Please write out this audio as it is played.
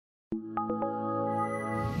Hello,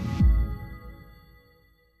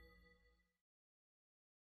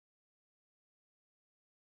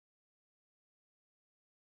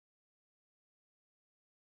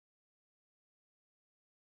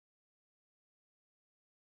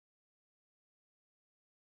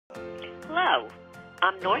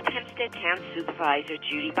 I'm North Hempstead Town Supervisor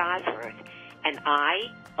Judy Bosworth, and I,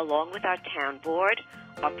 along with our town board,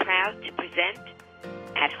 are proud to present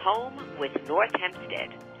At Home with North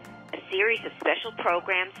Hempstead, a series of special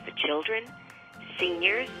programs for children,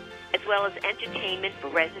 seniors, as well as entertainment for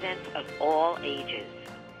residents of all ages.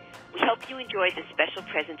 We hope you enjoy this special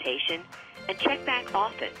presentation and check back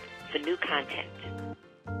often for new content.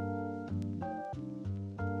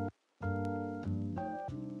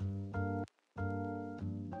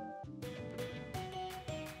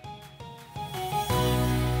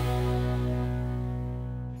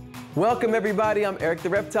 Welcome everybody, I'm Erik the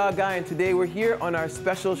Reptile Guy, and today we're here on our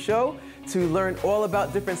special show to learn all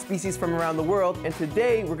about different species from around the world. And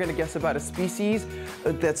today we're gonna guess about a species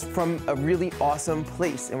that's from a really awesome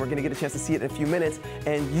place, and we're gonna get a chance to see it in a few minutes.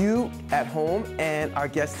 And you at home and our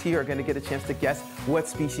guests here are gonna get a chance to guess what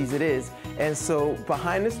species it is. And so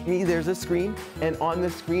behind me there's a screen, and on the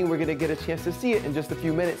screen we're gonna get a chance to see it in just a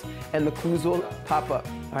few minutes, and the clues will pop up.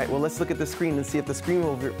 All right, well, let's look at the screen and see if the screen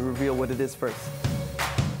will reveal what it is first.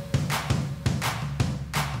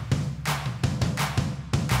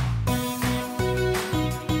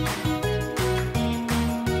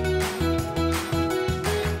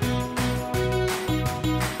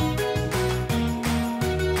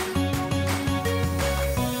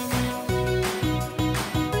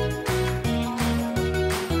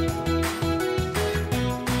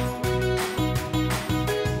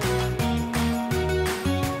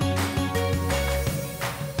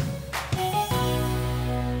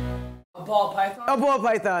 Ball python? A ball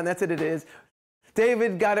python, that's what it is.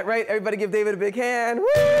 David got it right. Everybody give David a big hand. Woo!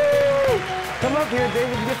 Come up here,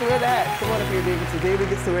 David, you get to wear the hat. Come on up here, David. So David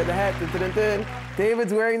gets to wear the hat. Dun, dun, dun, dun.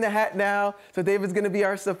 David's wearing the hat now. So David's gonna be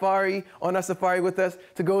on our safari with us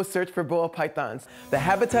to go search for ball pythons. The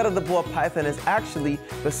habitat of the ball python is actually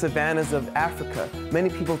the savannas of Africa. Many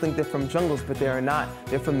people think they're from jungles, but they are not.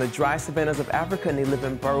 They're from the dry savannas of Africa, and they live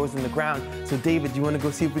in burrows in the ground. So David, do you wanna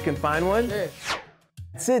go see if we can find one? Sure.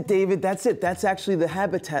 That's it, David, that's it. That's actually the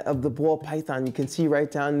habitat of the ball python. You can see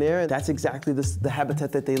right down there, that's exactly the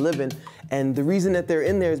habitat that they live in. And the reason that they're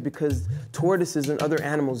in there is because tortoises and other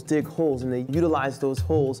animals dig holes, and they utilize those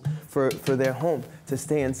holes for their home, to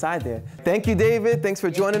stay inside there. Thank you, David. Thanks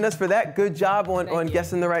for joining us for that. Good job on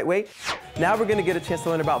guessing the right way. Now we're gonna get a chance to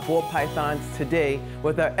learn about ball pythons today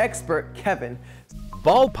with our expert, Kevin.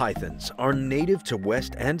 Ball pythons are native to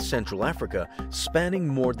West and Central Africa, spanning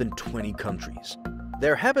more than 20 countries.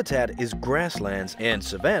 Their habitat is grasslands and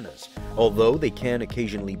savannas, although they can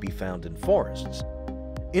occasionally be found in forests.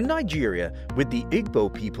 In Nigeria, with the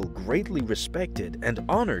Igbo people greatly respected and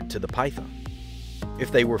honored to the python.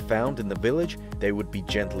 If they were found in the village, they would be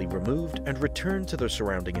gently removed and returned to their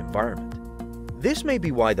surrounding environment. This may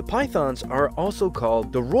be why the pythons are also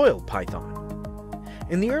called the royal python.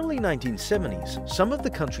 In the early 1970s, some of the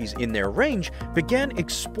countries in their range began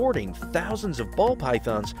exporting thousands of ball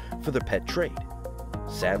pythons for the pet trade.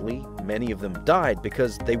 Sadly, many of them died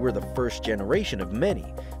because they were the first generation of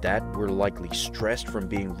many that were likely stressed from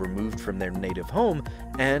being removed from their native home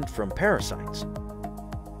and from parasites.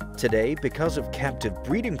 Today, because of captive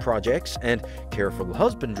breeding projects and careful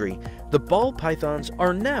husbandry, the ball pythons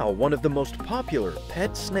are now one of the most popular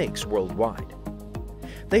pet snakes worldwide.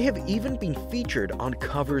 They have even been featured on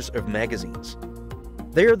covers of magazines.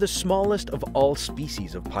 They are the smallest of all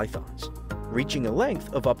species of pythons, reaching a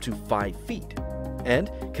length of up to 5 feet.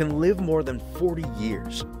 And can live more than 40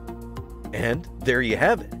 years. And there you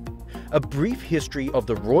have it, a brief history of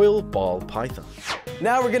the royal ball python.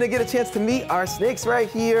 Now we're gonna get a chance to meet our snakes right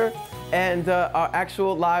here and our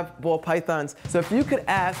actual live ball pythons. So if you could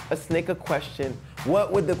ask a snake a question,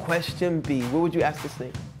 what would the question be? What would you ask the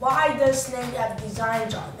snake? Why does snake have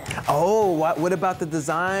designs on them? Oh, what about the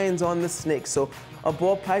designs on the snake? So a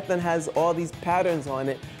ball python has all these patterns on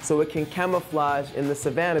it so it can camouflage in the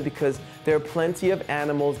savanna, because there are plenty of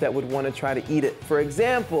animals that would want to try to eat it. For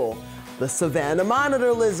example, the savanna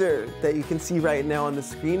monitor lizard that you can see right now on the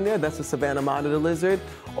screen there, that's a savanna monitor lizard.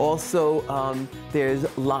 Also, there's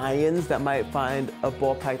lions that might find a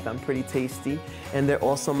ball python pretty tasty. And there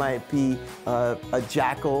also might be a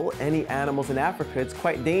jackal, any animals in Africa. It's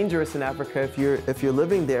quite dangerous in Africa if you're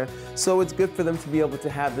living there. So it's good for them to be able to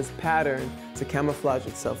have this pattern to camouflage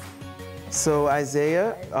itself. So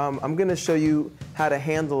Isaiah, I'm gonna show you how to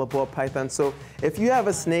handle a ball python. So if you have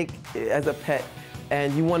a snake as a pet,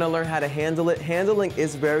 and you want to learn how to handle it. Handling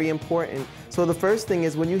is very important. So the first thing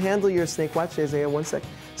is when you handle your snake, watch Isaiah, 1 sec.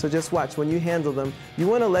 So just watch, when you handle them, you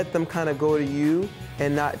want to let them kind of go to you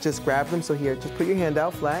and not just grab them. So here, just put your hand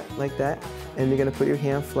out flat like that, and you're going to put your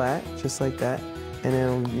hand flat just like that. And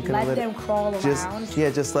then you're going to let them crawl around.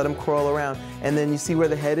 Yeah, just let them crawl around. And then you see where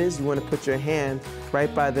the head is? You want to put your hand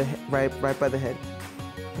right by the head.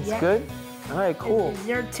 That's good? All right, cool. Is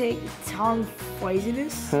your tongue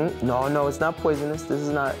poisonous? No, it's not poisonous. This is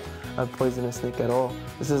not a poisonous snake at all.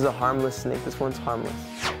 This is a harmless snake. This one's harmless.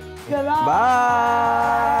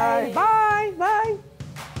 Goodbye. Bye. Bye. Bye.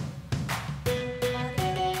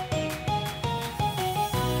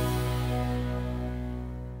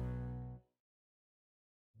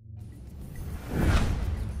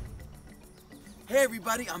 Hey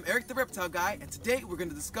everybody, I'm Erik the Reptile Guy, and today we're going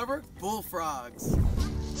to discover bullfrogs.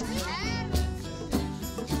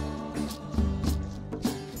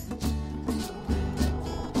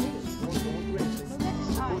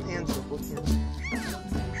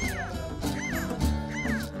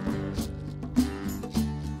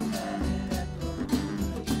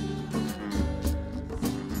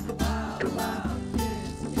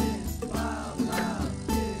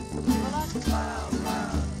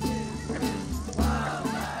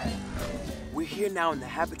 We're here now in the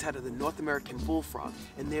habitat of the North American bullfrog,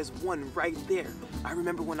 and there's one right there. I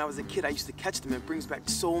remember when I was a kid, I used to catch them. It brings back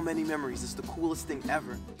so many memories. It's the coolest thing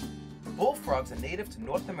ever. Bullfrogs are native to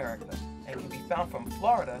North America and can be found from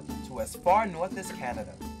Florida to as far north as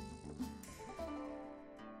Canada.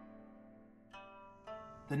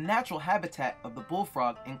 The natural habitat of the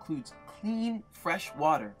bullfrog includes clean, fresh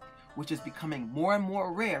water, which is becoming more and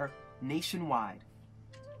more rare nationwide.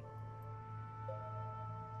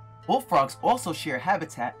 Bullfrogs also share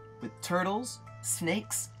habitat with turtles,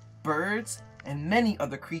 snakes, birds, and many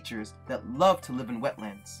other creatures that love to live in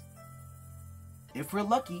wetlands. If we're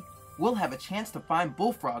lucky, we'll have a chance to find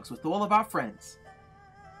bullfrogs with all of our friends.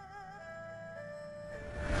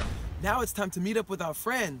 Now it's time to meet up with our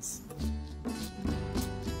friends.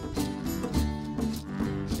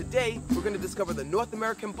 Today, we're going to discover the North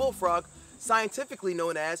American bullfrog, scientifically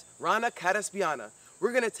known as Rana catespiana.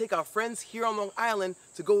 We're going to take our friends here on Long Island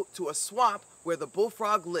to go to a swamp where the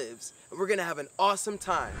bullfrog lives, and we're going to have an awesome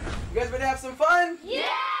time. You guys ready to have some fun? Yeah!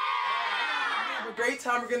 Have a great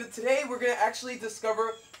time. Today we're going to actually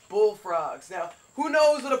discover bullfrogs. Now, who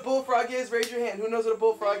knows what a bullfrog is? Raise your hand. Who knows what a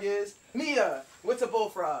bullfrog is? Mia, what's a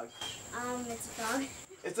bullfrog? It's a frog.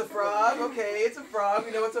 It's a frog? Okay, it's a frog.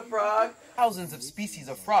 We know it's a frog. Thousands of species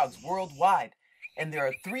of frogs worldwide. And there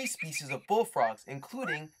are 3 species of bullfrogs,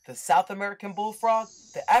 including the South American bullfrog,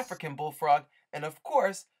 the African bullfrog, and of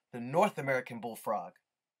course, the North American bullfrog.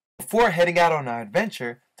 Before heading out on our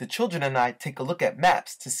adventure, the children and I take a look at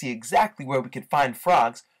maps to see exactly where we could find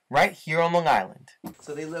frogs right here on Long Island.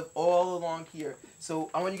 So they live all along here.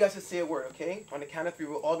 So I want you guys to say a word, okay? On the count of 3,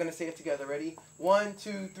 we're all going to say it together. Ready? 1,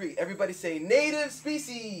 2, 3. Everybody say native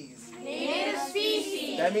species. Native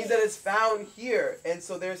species. That means that it's found here. And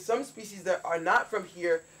so there's some species that are not from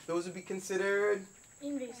here. Those would be considered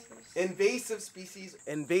invasive species.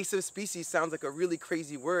 Invasive species sounds like a really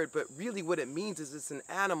crazy word, but really what it means is it's an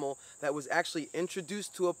animal that was actually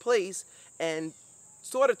introduced to a place and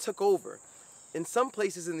sort of took over. In some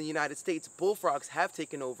places in the United States, bullfrogs have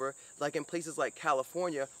taken over, like in places like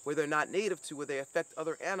California, where they're not native to, where they affect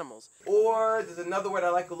other animals. Or there's another word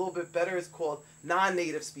I like a little bit better, it's called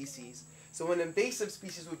non-native species. So an invasive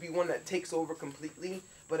species would be one that takes over completely,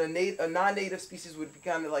 but a non-native species would be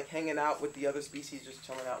kind of like hanging out with the other species, just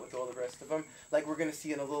chilling out with all the rest of them, like we're going to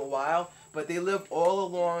see in a little while. But they live all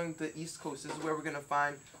along the East Coast. This is where we're going to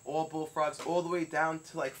find all bullfrogs, all the way down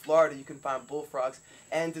to like Florida. You can find bullfrogs.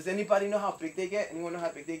 And does anybody know how big they get? Anyone know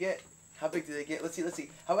how big they get? How big do they get? Let's see.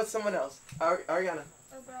 How about someone else? Ariana.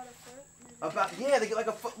 About a foot. Yeah, they get like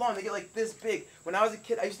a foot long. They get like this big. When I was a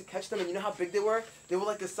kid, I used to catch them, and you know how big they were? They were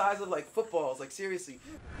like the size of like footballs, like seriously.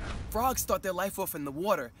 Frogs start their life off in the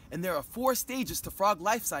water, and there are 4 stages to frog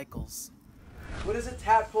life cycles. What does a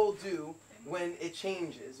tadpole do when it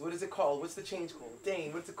changes? What is it called? What's the change called?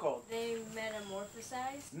 Dane, what's it called? They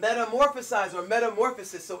metamorphosize. Metamorphosize or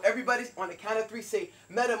metamorphosis. So everybody on the count of 3 say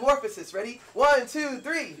metamorphosis. Ready? 1, 2,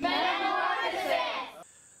 3. Metamorphosis.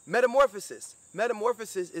 Metamorphosis.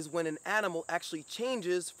 Metamorphosis is when an animal actually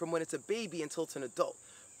changes from when it's a baby until it's an adult.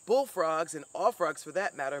 Bullfrogs, and all frogs for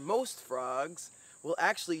that matter, most frogs, will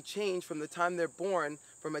actually change from the time they're born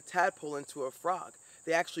from a tadpole into a frog.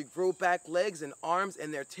 They actually grow back legs and arms,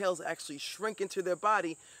 and their tails actually shrink into their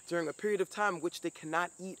body during a period of time which they cannot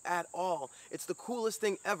eat at all. It's the coolest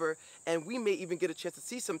thing ever, and we may even get a chance to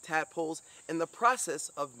see some tadpoles in the process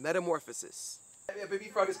of metamorphosis. A baby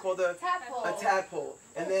frog is called a tadpole.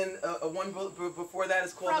 And then one before that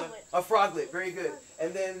is called a froglet. Very good.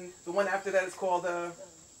 And then the one after that is called a...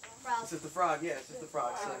 This is the frog, yeah, it's just the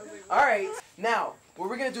frog. So. All right, now what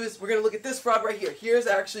we're gonna do is we're gonna look at this frog right here. Here's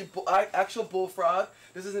actually actual bullfrog.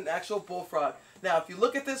 This is an actual bullfrog. Now, if you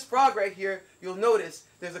look at this frog right here, you'll notice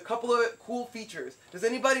there's a couple of cool features. Does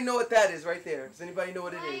anybody know what that is right there? Does anybody know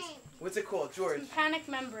what it is? What's it called, George? Tympanic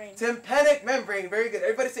membrane. Tympanic membrane. Very good.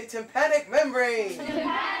 Everybody say tympanic membrane.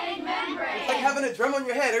 Tympanic membrane. It's like having a drum on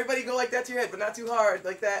your head. Everybody go like that to your head, but not too hard,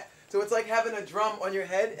 like that. So it's like having a drum on your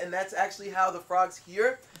head, and that's actually how the frogs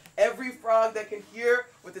hear. Every frog that can hear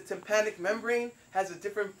with the tympanic membrane has a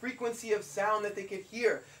different frequency of sound that they can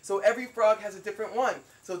hear. So every frog has a different one.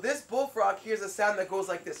 So this bullfrog hears a sound that goes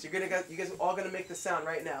like this. You guys are all gonna make the sound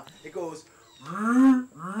right now. It goes.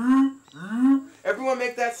 Everyone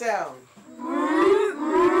make that sound.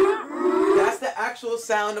 That's the actual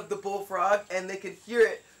sound of the bullfrog, and they can hear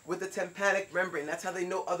it with the tympanic membrane. That's how they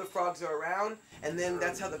know other frogs are around, and then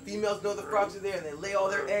that's how the females know the frogs are there, and they lay all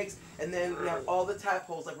their eggs, and then we have all the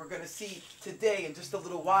tadpoles like we're going to see today in just a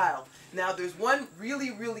little while. Now there's one really,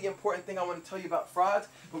 really important thing I want to tell you about frogs,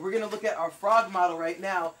 but we're going to look at our frog model right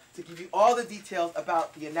now to give you all the details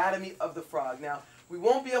about the anatomy of the frog. Now, we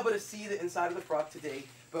won't be able to see the inside of the frog today,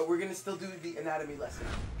 but we're going to still do the anatomy lesson.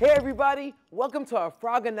 Hey everybody, welcome to our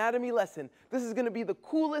frog anatomy lesson. This is going to be the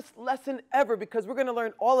coolest lesson ever because we're going to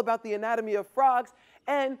learn all about the anatomy of frogs,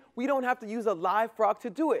 and we don't have to use a live frog to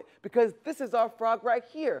do it because this is our frog right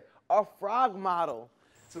here, our frog model.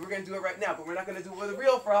 So we're going to do it right now, but we're not going to do it with a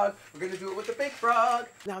real frog. We're going to do it with a fake frog.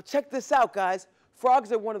 Now check this out, guys.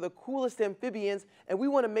 Frogs are one of the coolest amphibians, and we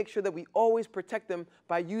want to make sure that we always protect them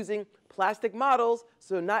by using plastic models,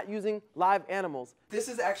 so not using live animals. This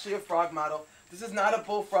is actually a frog model. This is not a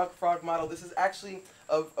bullfrog frog model. This is actually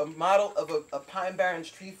a model of a Pine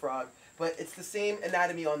Barrens tree frog, but it's the same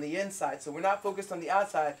anatomy on the inside. So we're not focused on the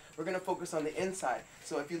outside, we're going to focus on the inside.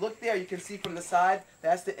 So if you look there, you can see from the side,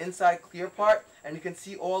 that's the inside clear part, and you can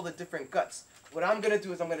see all the different guts. What I'm going to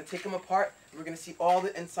do is I'm going to take them apart, and we're going to see all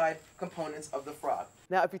the inside components of the frog.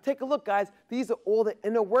 Now, if you take a look, guys, these are all the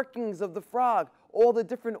inner workings of the frog, all the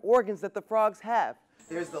different organs that the frogs have.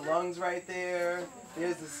 There's the lungs right there.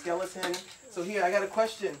 There's the skeleton. So here, I got a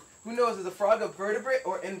question. Who knows, is a frog a vertebrate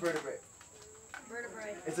or invertebrate?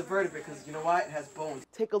 Vertebrate. It's a vertebrate because you know why? It has bones.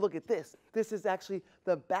 Take a look at this. This is actually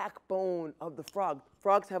the backbone of the frog.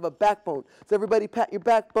 Frogs have a backbone. So everybody pat your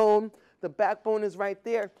backbone. The backbone is right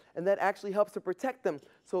there, and that actually helps to protect them.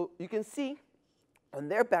 So you can see on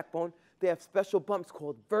their backbone, they have special bumps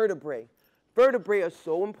called vertebrae. Vertebrae are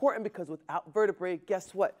so important because without vertebrae,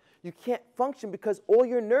 guess what? You can't function because all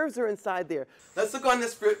your nerves are inside there. Let's look on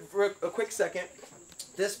this for a quick second.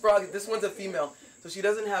 This frog, this one's a female, so she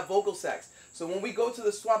doesn't have vocal sacs. So when we go to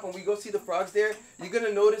the swamp and we go see the frogs there, you're going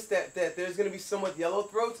to notice that there's going to be some with yellow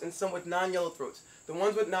throats and some with non-yellow throats. The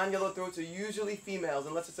ones with non-yellow throats are usually females,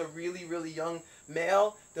 unless it's a really, really young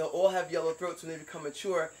male. They'll all have yellow throats when they become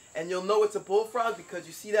mature. And you'll know it's a bullfrog because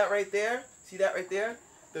you see that right there? See that right there?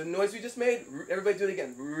 The noise we just made? Everybody do it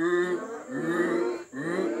again.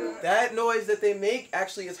 That noise that they make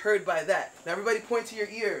actually is heard by that. Now everybody point to your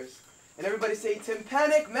ears. And everybody say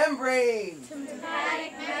tympanic membrane.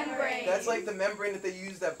 Tympanic membrane. That's like the membrane that they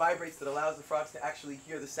use that vibrates that allows the frogs to actually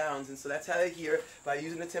hear the sounds. And so that's how they hear, by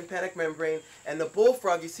using the tympanic membrane. And the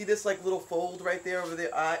bullfrog, you see this like little fold right there over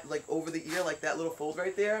the eye, like over the ear, like that little fold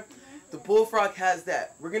right there? The bullfrog has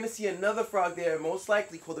that. We're going to see another frog there, most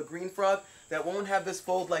likely called a green frog, that won't have this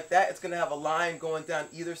fold like that. It's going to have a line going down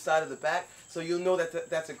either side of the back, so you'll know that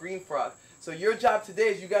that's a green frog. So your job today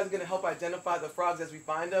is you guys are going to help identify the frogs as we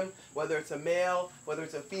find them, whether it's a male, whether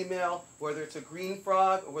it's a female, whether it's a green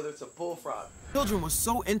frog, or whether it's a bullfrog. Children were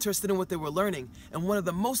so interested in what they were learning, and one of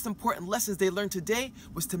the most important lessons they learned today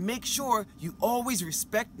was to make sure you always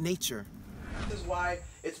respect nature. This is why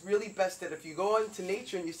it's really best that if you go into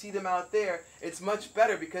nature and you see them out there, it's much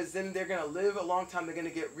better because then they're going to live a long time, they're going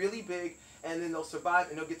to get really big, and then they'll survive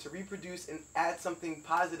and they'll get to reproduce and add something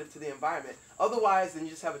positive to the environment. Otherwise, then you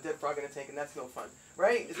just have a dead frog in a tank and that's no fun.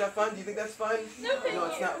 Right? Is that fun? Do you think that's fun? No,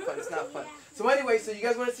 it's not fun. It's not fun. So anyway, so you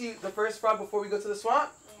guys want to see the first frog before we go to the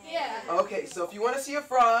swamp? Yeah. Okay, so if you want to see a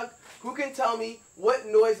frog, who can tell me what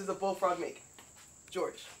noise does a bullfrog make?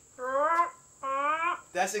 George.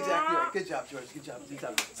 That's exactly right. Good job, George. Good job. Good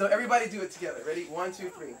job. So everybody do it together. Ready? 1, 2,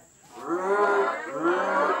 3.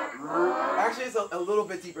 Actually, it's a little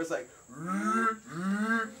bit deeper. It's like. Are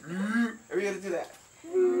we gonna do that?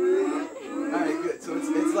 All right, good. So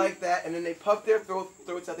it's like that, and then they puff their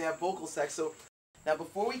throats out. They have vocal sacs. So now,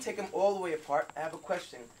 before we take them all the way apart, I have a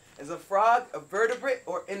question: is a frog a vertebrate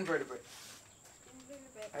or invertebrate?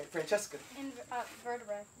 Invertebrate. All right, Francesca.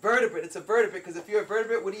 Vertebrate. Vertebrate. It's a vertebrate because if you're a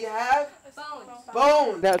vertebrate, what do you have? Bones.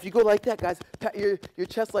 Bone. Now, if you go like that, guys, pat your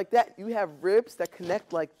chest like that, you have ribs that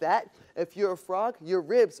connect like that. If you're a frog, your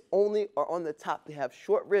ribs only are on the top. They have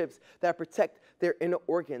short ribs that protect their inner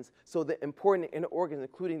organs. So the important inner organs,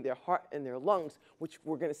 including their heart and their lungs, which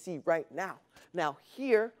we're going to see right now. Now,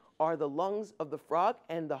 here are the lungs of the frog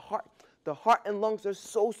and the heart. The heart and lungs are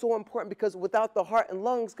so, so important because without the heart and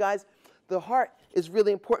lungs, guys, the heart is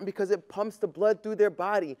really important because it pumps the blood through their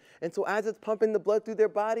body. And so as it's pumping the blood through their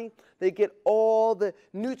body, they get all the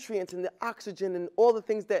nutrients and the oxygen and all the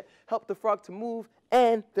things that help the frog to move,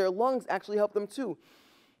 and their lungs actually help them too.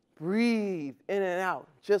 Breathe in and out,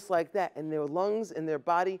 just like that. And their lungs and their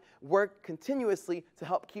body work continuously to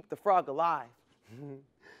help keep the frog alive.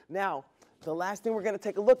 Now, the last thing we're going to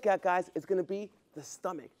take a look at, guys, is going to be the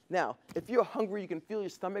stomach. Now, if you're hungry, you can feel your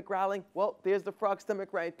stomach growling. Well, there's the frog's stomach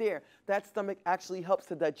right there. That stomach actually helps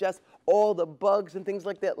to digest all the bugs and things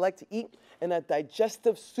like that like to eat, and a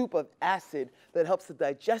digestive soup of acid that helps to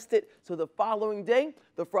digest it. So the following day,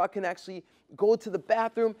 the frog can actually go to the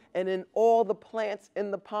bathroom, and then all the plants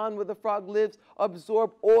in the pond where the frog lives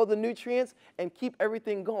absorb all the nutrients and keep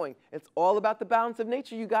everything going. It's all about the balance of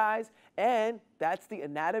nature, you guys, and that's the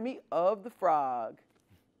anatomy of the frog.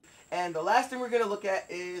 And the last thing we're going to look at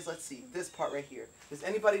is, let's see, this part right here. Does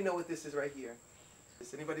anybody know what this is right here?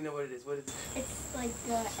 Does anybody know what it is? What is it? It's like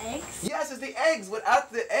the eggs. Yes, it's the eggs.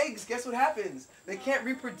 Without the eggs, guess what happens? They can't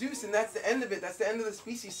reproduce, and that's the end of it. That's the end of the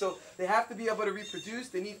species. So they have to be able to reproduce.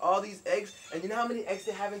 They need all these eggs. And you know how many eggs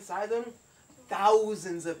they have inside them?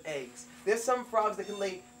 Thousands of eggs. There's some frogs that can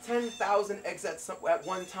lay 10,000 eggs at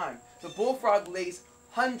one time. The bullfrog lays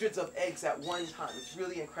hundreds of eggs at one time. It's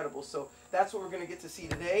really incredible. So that's what we're going to get to see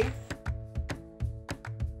today.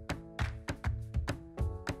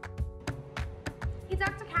 Hey,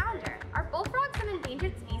 Dr. Calendar, are bullfrogs an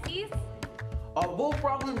endangered species? Are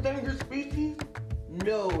bullfrogs an endangered species?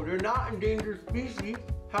 No, they're not endangered species.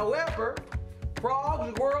 However,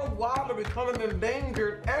 frogs worldwide are becoming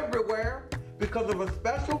endangered everywhere because of a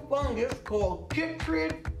special fungus called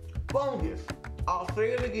chytrid fungus. I'll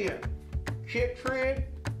say it again. Chytrid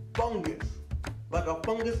fungus, like a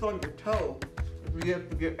fungus on your toe, if you have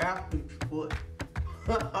to get athlete's foot.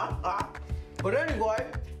 But anyway,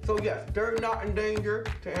 so yes, they're not endangered.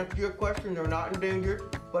 To answer your question, they're not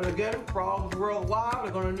endangered. But again, frogs worldwide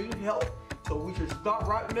are going to need help. So we should start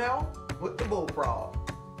right now with the bullfrog.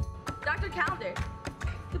 Dr. Calendar,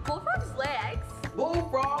 do bullfrogs lay eggs?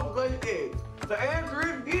 Bullfrogs lay eggs. The answer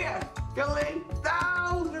is yes. They lay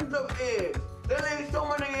thousands of eggs. They lay so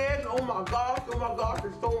many eggs, oh my gosh,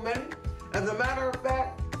 there's so many. As a matter of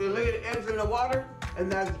fact, they lay the eggs in the water, and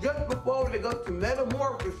that's just before they go to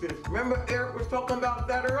metamorphosis. Remember Erik was talking about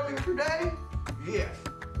that earlier today? Yes,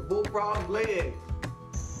 the bullfrogs lay eggs.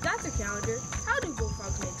 Dr. Calendar, how do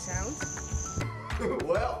bullfrogs make sounds?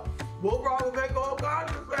 Well, bullfrogs make all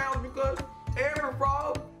kinds of sounds because every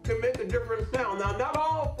frog can make a different sound. Now, not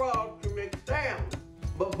all frogs can make sounds,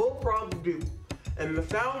 but bullfrogs do. And the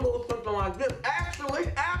sound goes something like this.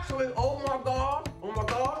 Actually, oh my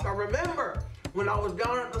gosh, I remember when I was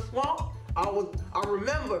down at the swamp, I was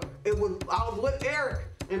with Erik,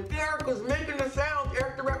 and Erik was making the sounds.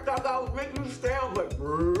 Erik the reptile guy was making the sounds like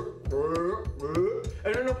brr, brr, brr.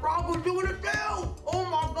 And then the frog was doing it too. Oh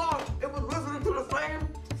my gosh, it was listening to the same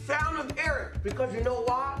sound as Erik. Because you know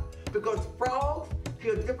why? Because frogs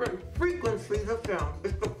hear different frequencies of sound.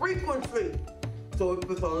 It's the frequency. So if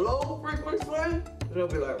it's a low frequency, it'll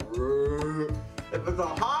be like rrr. If it's a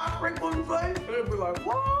high frequency, it'll be like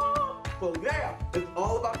what? So yeah, it's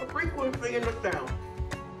all about the frequency and the sound.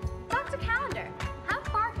 Dr. Calendar, how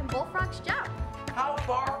far can bullfrogs jump? How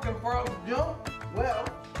far can frogs jump? Well,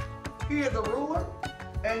 here's a ruler,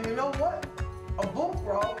 and you know what? A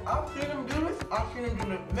bullfrog, I've seen him do this. I've seen him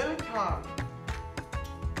do it many times.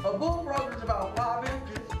 A bullfrog is about 5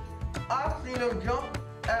 inches. I've seen him jump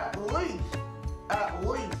at least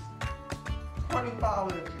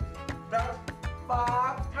 25 inches. That's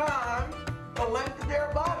 5 times the length of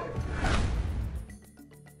their body.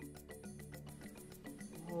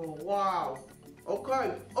 Oh, wow.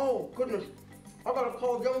 Okay. Oh, goodness. I gotta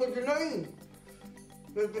call Younger Janine.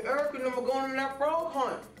 There's the Erik and them are going on that frog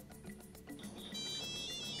hunt.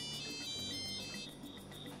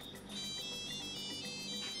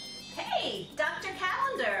 Hey, Dr.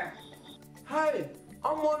 Calendar. Hey,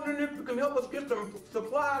 I'm wondering if you can help us get some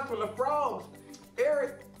supplies for the frogs.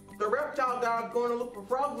 Erik, the reptile guy, is going to look for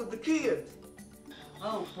frogs with the kids.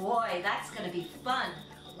 Oh boy, that's going to be fun.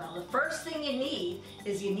 Well, the first thing you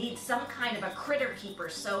need some kind of a critter keeper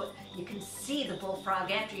so you can see the bullfrog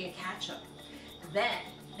after you catch him. Then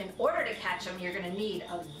In order to catch them, you're going to need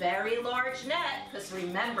a very large net, because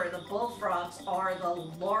remember, the bullfrogs are the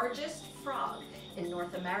largest frog in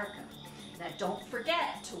North America. Now don't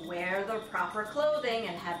forget to wear the proper clothing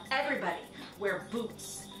and have everybody wear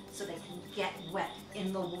boots so they can get wet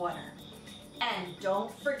in the water. And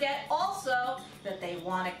don't forget also that they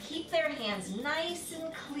want to keep their hands nice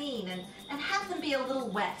and clean and have them be a little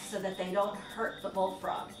wet so that they don't hurt the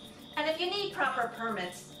bullfrog. And if you need proper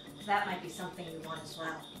permits, that might be something you want as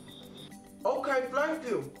well. Okay, thank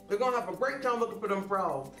you. They're gonna have a great time looking for them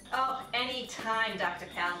frogs. Oh, anytime, Dr.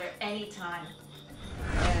 Calendar, anytime.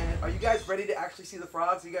 And are you guys ready to actually see the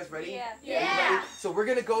frogs? Are you guys ready? Yeah. Are you ready? So we're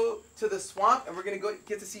gonna go to the swamp and we're gonna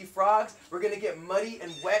get to see frogs. We're gonna get muddy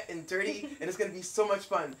and wet and dirty and it's gonna be so much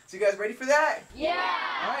fun. So you guys ready for that? Yeah.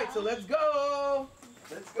 All right, so let's go.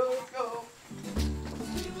 Let's go, let's go.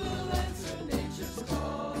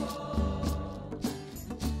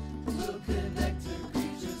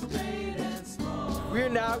 We're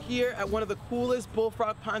now here at one of the coolest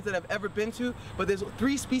bullfrog ponds that I've ever been to, but there's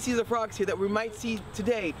 3 species of frogs here that we might see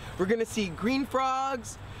today. We're gonna see green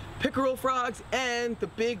frogs, pickerel frogs, and the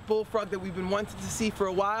big bullfrog that we've been wanting to see for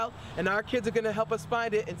a while. And our kids are gonna help us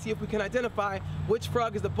find it and see if we can identify which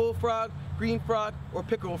frog is the bullfrog, green frog, or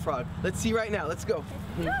pickerel frog. Let's see right now, let's go.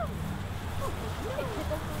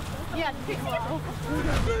 Yeah, pickerel.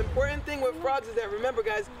 The important thing with frogs is that, remember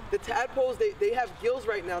guys, the tadpoles, they have gills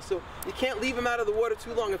right now, so you can't leave them out of the water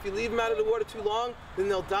too long. If you leave them out of the water too long, then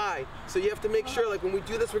they'll die. So you have to make sure, like when we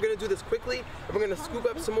do this, we're gonna do this quickly, and we're gonna scoop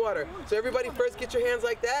up some water. So everybody first get your hands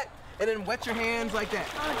like that, and then wet your hands like that.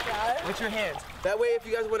 Wet your hands. That way if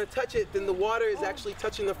you guys wanna touch it, then the water is actually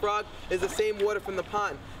touching the frog, is the same water from the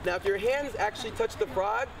pond. Now if your hands actually touch the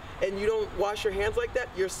frog, and you don't wash your hands like that,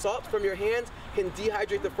 your salt from your hands can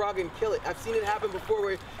dehydrate the frog and kill it. I've seen it happen before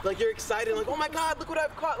where like you're excited, like, oh my God, look what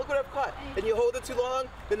I've caught, look what I've caught. And you hold it too long,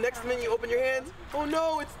 the next minute you open your hands, oh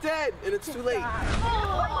no, it's dead, and it's too late.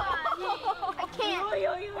 I can't.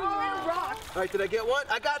 All right, did I get one?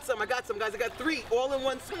 I got some, guys. I got 3, all in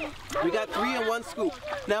one scoop. We got 3 in one scoop.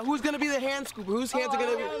 Now, who's gonna be the hand scooper? Whose hands are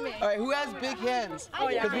gonna be? All right, who has big hands?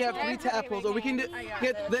 Because we have 3 tadpoles, or we can do,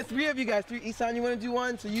 the 3 of you guys, 3, Isan, you wanna do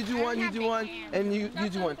one? So you do one, you do one, and you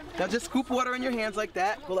do one. Now just scoop water in your hands like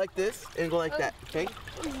that, go like this, and go like that, okay?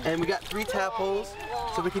 And we got 3 tadpoles,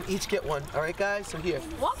 so we can each get one. All right, guys, so here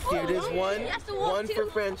it is, one for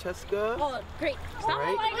Francesca. Oh, great. All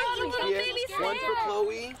right, here, one for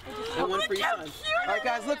Chloe, and one for Isan. All right,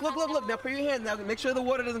 guys, look. Now put your hand, now make sure the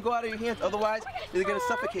water doesn't go out of your hands, otherwise you're gonna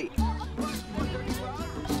suffocate.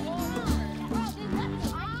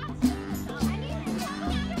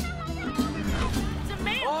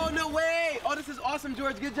 Oh, no way! Oh, this is awesome,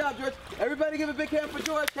 George. Good job, George. Everybody give a big hand for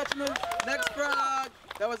George catching the next frog.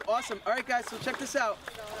 That was awesome. All right, guys, so check this out.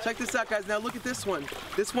 Check this out, guys. Now look at this one.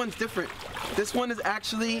 This one's different. This one is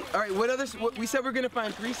actually, all right, what we said we're gonna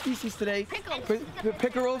find 3 species today.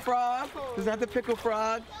 Pickerel frog. It's not the pickle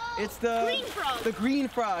frog. It's the green frog. The green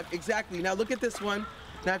frog, exactly. Now look at this one.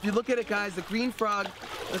 Now if you look at it, guys, the green frog,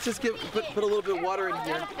 let's just put a little bit of water in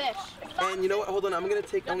here. And you know what, hold on, I'm gonna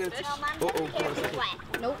take, hold on a second.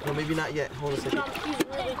 Nope. No, maybe not yet, hold on a second. She's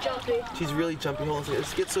really jumpy. She's really jumpy, hold on a second.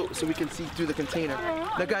 Let's get so we can see through the container.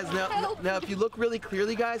 Now guys, now if you look really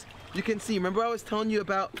clearly, guys, you can see, remember I was telling you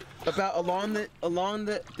about along the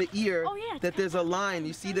ear, that there's a line.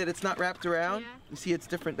 You see that it's not wrapped around? You see it's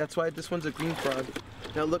different, that's why this one's a green frog.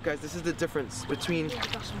 Now look guys, this is the difference between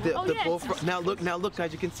the bullfrog. Now look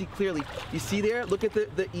guys, you can see clearly. You see there, look at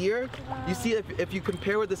the ear. You see if you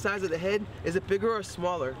compare with the size of the head, is it bigger or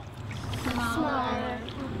smaller? Smaller.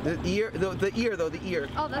 The ear. Oh, that's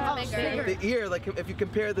bigger. The ear, like if you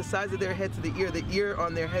compare the size of their head to the ear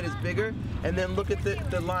on their head is bigger. And then look at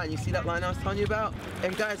the line. You see that line I was telling you about?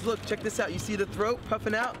 And guys, look, check this out. You see the throat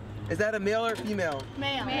puffing out? Is that a male or female?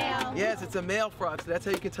 Male. Yes, it's a male frog, so that's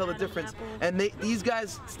how you can tell the difference. And these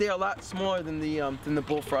guys stay a lot smaller than the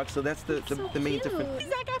bullfrog, so that's the main difference.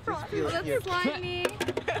 That guy frog. That's slimy.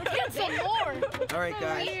 Let's get some more. All right,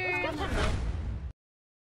 guys.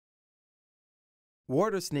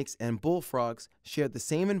 Water snakes and bullfrogs share the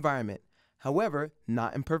same environment, however,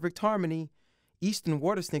 not in perfect harmony. Eastern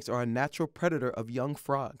water snakes are a natural predator of young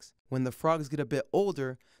frogs. When the frogs get a bit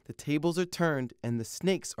older, the tables are turned and the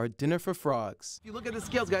snakes are dinner for frogs. If you look at the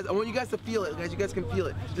scales, guys, I want you guys to feel it, guys. You guys can feel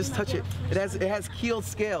it. Just touch it. It has keeled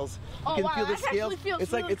scales. You can feel the scales.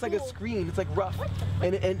 It's like a screen. It's like rough,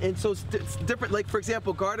 and so it's different. Like for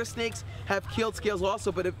example, garter snakes have keeled scales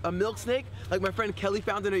also, but if a milk snake, like my friend Kelly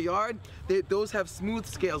found in her yard, those have smooth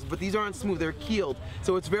scales, but these aren't smooth. They're keeled.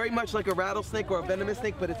 So it's very much like a rattlesnake or a venomous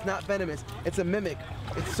snake, but it's not venomous. It's a mimic.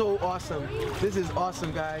 It's so awesome. This is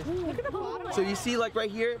awesome, guys. So you see, like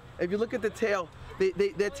right here, if you look at the tail,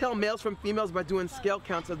 they tell males from females by doing scale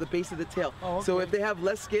counts of the base of the tail. Oh, okay. So if they have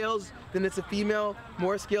less scales, then it's a female.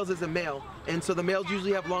 More scales is a male. And so the males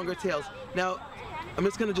usually have longer tails. Now, I'm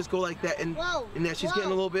just gonna go like that, and now she's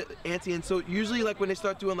getting a little bit antsy. And so usually, like when they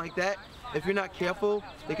start doing like that, if you're not careful,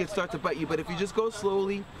 they can start to bite you. But if you just go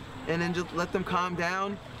slowly, and then just let them calm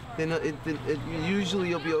down, then usually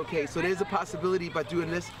you'll be okay. So there's a possibility by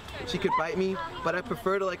doing this, she could bite me. But I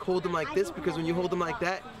prefer to like hold them like this, because when you hold them like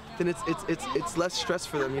that, then it's less stress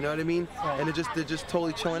for them. You know what I mean? And they're just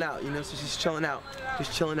totally chilling out. You know, so she's chilling out,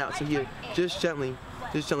 just chilling out. So here, just gently,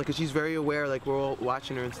 because she's very aware. Like we're all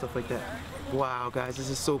watching her and stuff like that. Wow, guys, this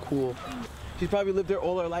is so cool. She's probably lived there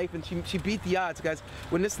all her life, and she beat the odds, guys.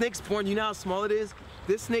 When this snake's born, you know how small it is?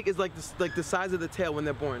 This snake is like the size of the tail when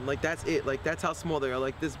they're born. Like that's it. Like that's how small they are,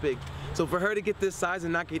 like this big. So for her to get this size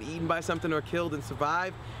and not get eaten by something or killed and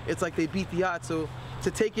survive, it's like they beat the odds. So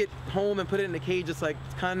to take it home and put it in a cage, it's like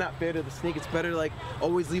it's kind of not fair to the snake. It's better to like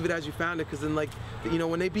always leave it as you found it, because then like, you know,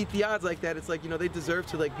 when they beat the odds like that, it's like, you know, they deserve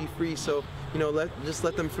to like be free. So, you know, just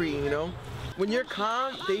let them free, you know? When you're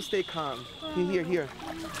calm, they stay calm. Here. Erik,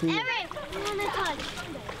 I want to touch.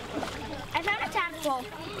 I found a tadpole.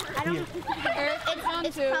 I don't.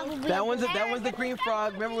 It's probably. That one's the green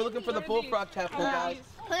frog. Remember, we're looking for the bullfrog tadpole, guys.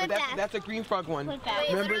 That's a green frog one.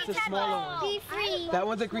 Remember, it's a smaller one. Be free. That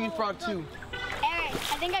one's a green frog too. Erik,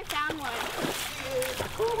 I think I found one.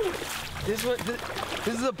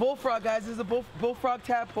 This is a bullfrog, guys. This is a bullfrog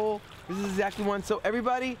tadpole. This is exactly one. So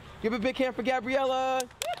everybody, give a big hand for Gabriella.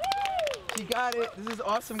 She got it. This is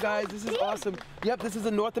awesome, guys. This is awesome. Yep, this is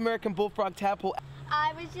a North American bullfrog tadpole.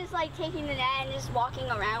 I was just like taking the net and just walking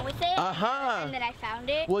around with it. And then I found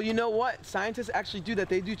it. Well, you know what? Scientists actually do that.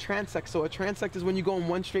 They do transects. So a transect is when you go in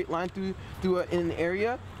one straight line through an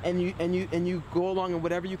area, and you go along, and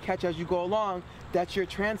whatever you catch as you go along, that's your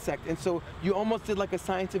transect. And so you almost did like a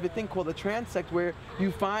scientific thing called a transect, where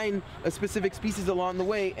you find a specific species along the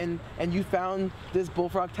way, and you found this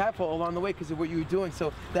bullfrog tadpole along the way because of what you were doing.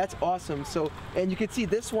 So that's awesome. So, and you can see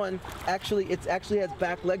this one actually has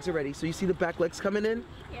back legs already. So you see the back legs coming in?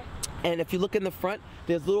 Yeah. And if you look in the front,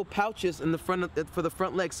 there's little pouches in the front for the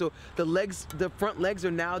front legs. So the front legs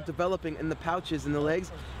are now developing in the pouches in the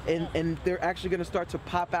legs, and they're actually going to start to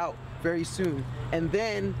pop out very soon. And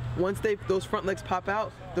then once those front legs pop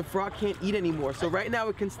out, the frog can't eat anymore. So right now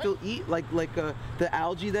it can still eat like the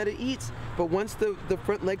algae that it eats, but once the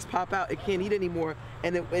front legs pop out, it can't eat anymore,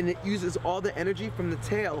 and it uses all the energy from the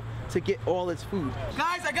tail to get all its food.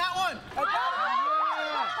 Guys, I got one! I got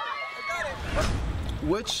it!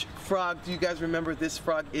 Which frog do you guys remember this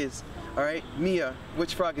frog is? All right, Mia,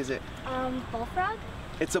 which frog is it? Bullfrog?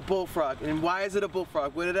 It's a bullfrog. And why is it a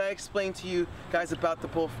bullfrog? What did I explain to you guys about the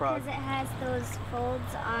bullfrog? Because it has those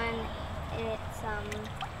folds on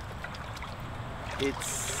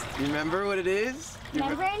its remember what it is?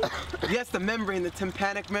 Membrane? Yes, the membrane, the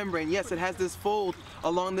tympanic membrane. Yes, it has this fold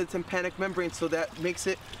along the tympanic membrane, so that makes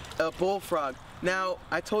it a bullfrog. Now,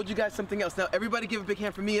 I told you guys something else. Now, everybody give a big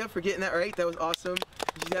hand for Mia for getting that right. That was awesome.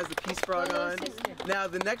 She has the peace frog on. Now,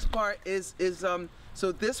 the next part is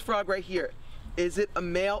so this frog right here, is it a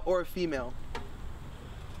male or a female?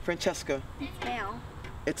 Francesca? It's male.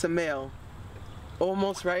 It's a male.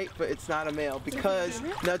 Almost right, but it's not a male. Because,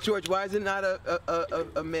 now George, why is it not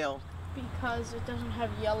a male? Because it doesn't have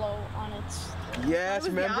yellow on its... Yes,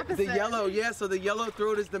 remember the yellow, yeah, so the yellow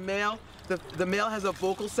throat is the male. The male has a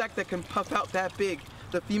vocal sac that can puff out that big.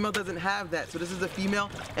 The female doesn't have that, so this is the female.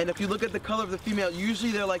 And if you look at the color of the female,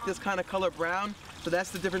 usually they're like this kind of color brown. So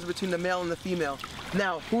that's the difference between the male and the female.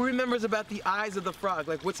 Now, who remembers about the eyes of the frog?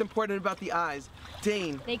 Like, what's important about the eyes?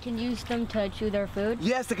 Dane. They can use them to chew their food?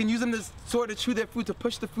 Yes, they can use them to sort of chew their food, to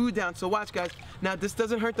push the food down. So watch, guys. Now, this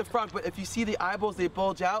doesn't hurt the frog, but if you see the eyeballs, they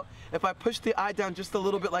bulge out. If I push the eye down just a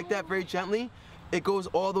little bit like that, very gently, it goes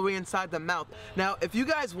all the way inside the mouth. Now, if you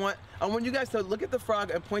guys want, I want you guys to look at the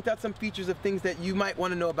frog and point out some features of things that you might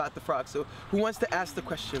want to know about the frog. So, who wants to ask the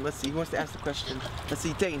question? Let's see, who wants to ask the question? Let's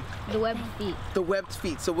see, Dane. The webbed feet. The webbed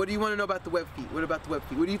feet. So, what do you want to know about the webbed feet? What about the webbed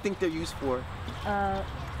feet? What do you think they're used for?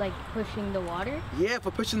 Like pushing the water? Yeah, for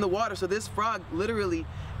pushing the water. So this frog, literally,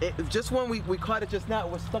 just when we caught it just now,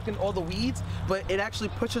 it was stuck in all the weeds, but it actually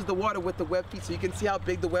pushes the water with the web feet. So you can see how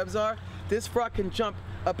big the webs are. This frog can jump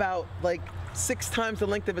about like 6 times the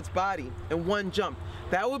length of its body in one jump.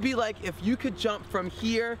 That would be like if you could jump from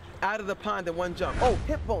here out of the pond in one jump. Oh,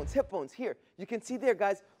 hip bones, here. You can see there,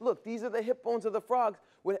 guys. Look, these are the hip bones of the frog,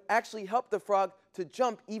 would actually help the frog to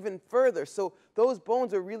jump even further. So those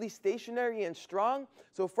bones are really stationary and strong.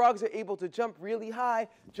 So frogs are able to jump really high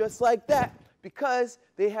just like that because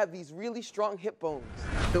they have these really strong hip bones.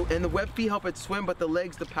 So, and the web feet help it swim, but the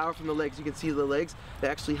legs, the power from the legs, you can see the legs, they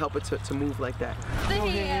actually help it to move like that. The No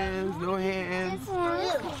hands, no hands.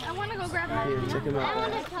 I want to go grab my Here, check them out. I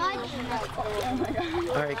want to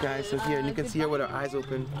touch. All right, guys, so here, and you can see her with her eyes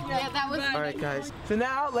open. Yeah, that was. All right, guys. So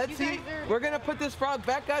now, let's see. We're going to put this frog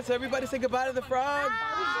back, guys, so everybody say goodbye to the frog.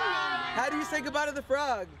 How do you say goodbye to the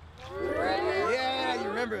frog? Yeah, you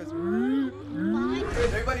remember us.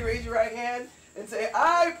 Everybody raise your right hand and say,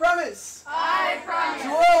 I promise. I promise. To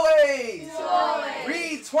always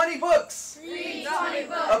read 20 books.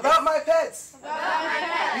 About my pets.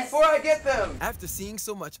 Before I get them. After seeing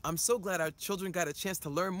so much, I'm so glad our children got a chance to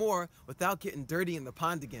learn more without getting dirty in the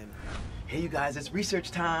pond again. Hey you guys, it's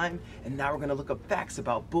research time, and now we're gonna look up facts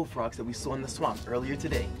about bullfrogs that we saw in the swamp earlier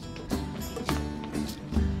today.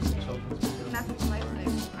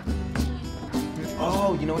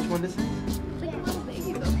 Oh, you know which one this is?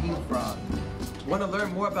 The green frog. Want to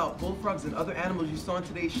learn more about bullfrogs and other animals you saw in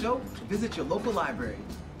today's show? Visit your local library.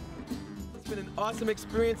 It's been an awesome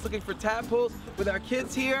experience looking for tadpoles with our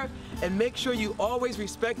kids here, and make sure you always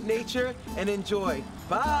respect nature and enjoy.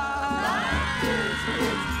 Bye!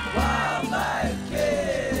 Bye.